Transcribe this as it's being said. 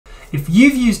If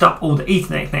you've used up all the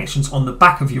Ethernet connections on the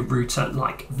back of your router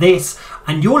like this,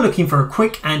 and you're looking for a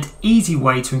quick and easy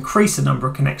way to increase the number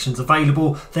of connections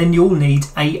available, then you'll need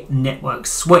a network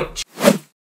switch.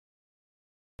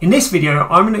 In this video,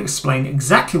 I'm going to explain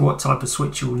exactly what type of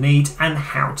switch you'll need and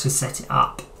how to set it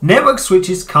up. Network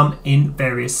switches come in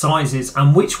various sizes,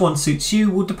 and which one suits you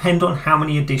will depend on how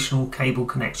many additional cable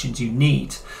connections you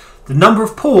need. The number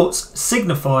of ports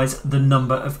signifies the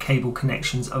number of cable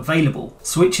connections available.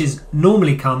 Switches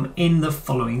normally come in the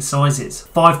following sizes: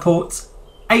 5 ports,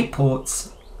 8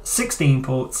 ports, 16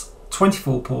 ports,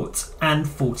 24 ports, and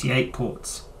 48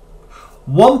 ports.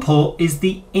 One port is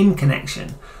the in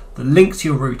connection, the link to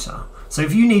your router. So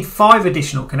if you need 5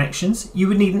 additional connections, you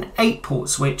would need an 8-port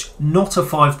switch, not a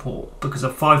 5-port, because a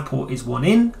 5-port is 1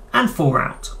 in and 4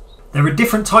 out. There are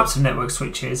different types of network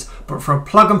switches, but for a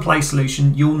plug-and-play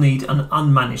solution, you'll need an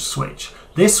unmanaged switch.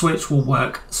 This switch will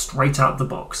work straight out of the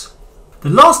box. The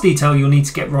last detail you'll need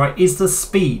to get right is the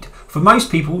speed. For most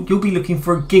people, you'll be looking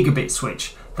for a gigabit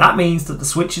switch. That means that the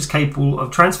switch is capable of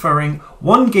transferring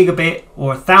 1 gigabit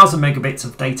or 1000 megabits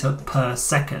of data per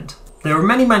second. There are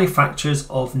many manufacturers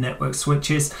of network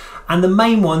switches, and the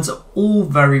main ones are all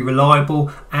very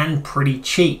reliable and pretty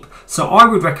cheap. So I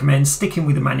would recommend sticking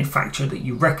with a manufacturer that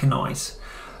you recognise.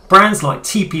 Brands like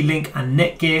TP-Link and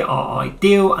Netgear are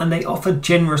ideal, and they offer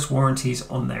generous warranties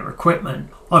on their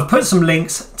equipment. I've put some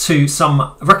links to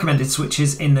some recommended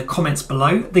switches in the comments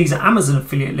below. These are Amazon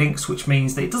affiliate links, which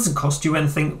means that it doesn't cost you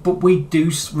anything, but we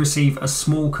do receive a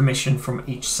small commission from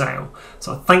each sale.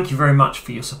 So thank you very much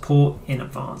for your support in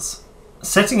advance.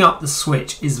 Setting up the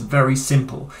switch is very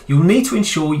simple. You'll need to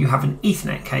ensure you have an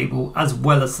Ethernet cable as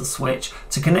well as the switch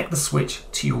to connect the switch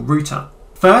to your router.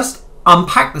 First,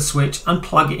 unpack the switch and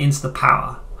plug it into the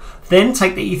power. Then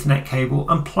take the Ethernet cable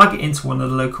and plug it into one of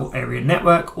the local area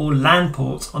network or LAN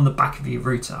ports on the back of your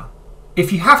router.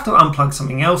 If you have to unplug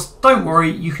something else, don't worry,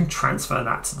 you can transfer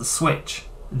that to the switch.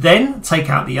 Then take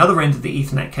out the other end of the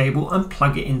Ethernet cable and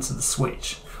plug it into the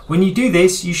switch. When you do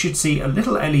this, you should see a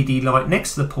little LED light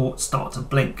next to the port start to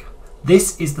blink.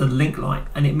 This is the link light,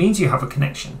 and it means you have a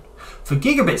connection. For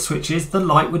gigabit switches, the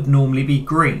light would normally be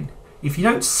green. If you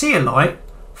don't see a light,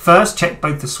 first check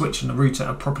both the switch and the router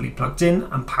are properly plugged in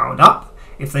and powered up.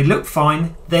 If they look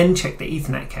fine, then check the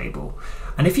Ethernet cable.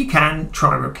 And if you can,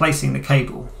 try replacing the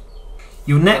cable.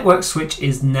 Your network switch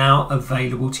is now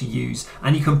available to use,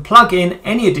 and you can plug in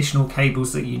any additional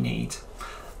cables that you need.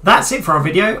 That's it for our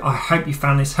video. I hope you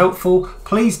found this helpful.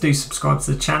 Please do subscribe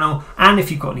to the channel, and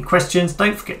if you've got any questions,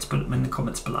 don't forget to put them in the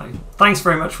comments below. Thanks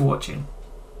very much for watching.